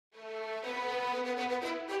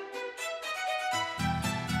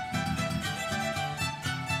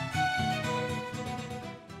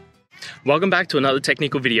Welcome back to another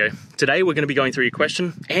technical video. Today we're going to be going through your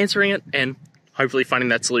question, answering it, and hopefully finding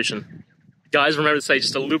that solution. Guys, remember to stay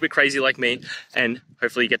just a little bit crazy like me, and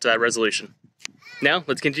hopefully you get to that resolution. Now,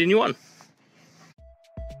 let's continue on.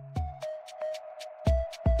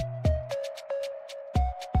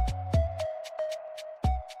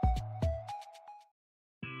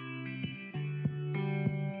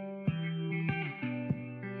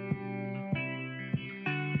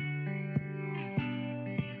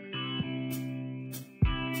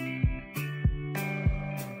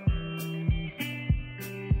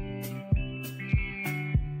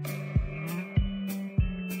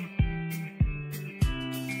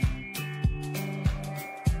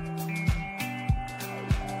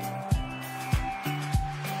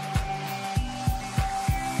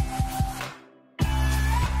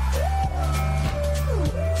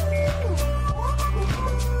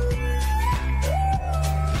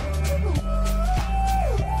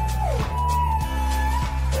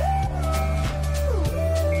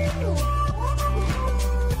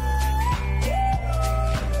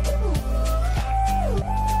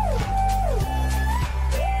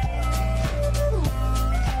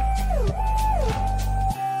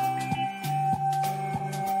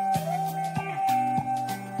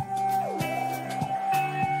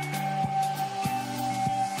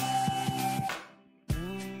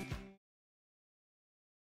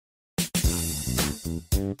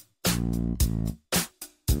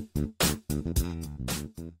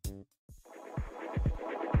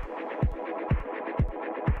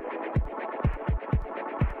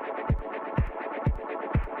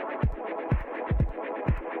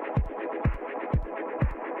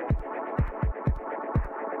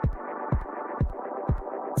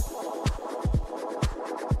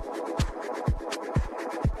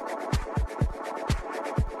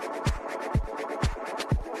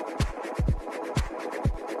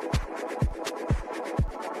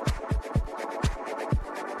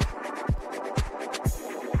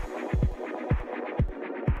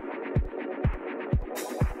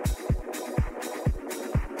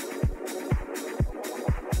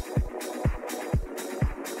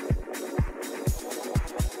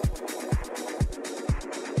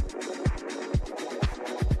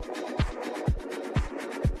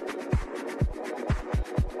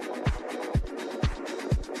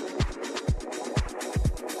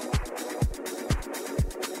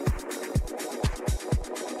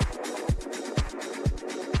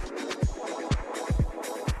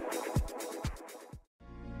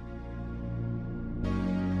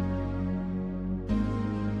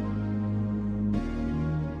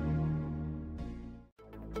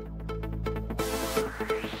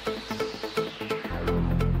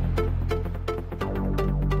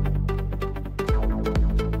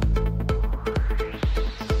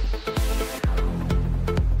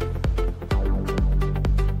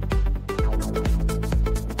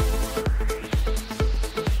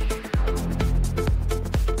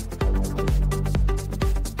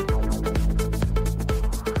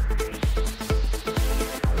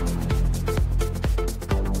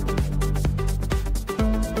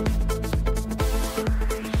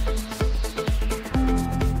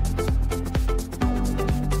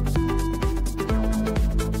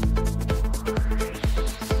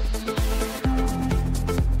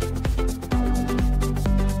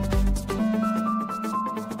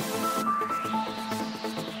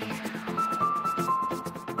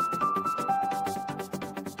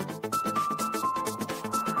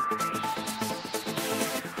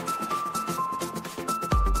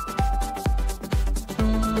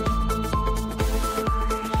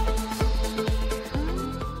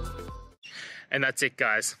 And that's it,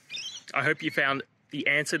 guys. I hope you found the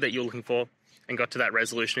answer that you're looking for and got to that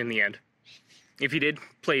resolution in the end. If you did,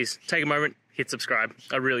 please take a moment, hit subscribe.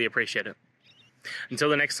 I really appreciate it. Until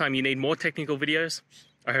the next time you need more technical videos,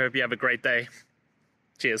 I hope you have a great day.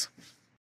 Cheers.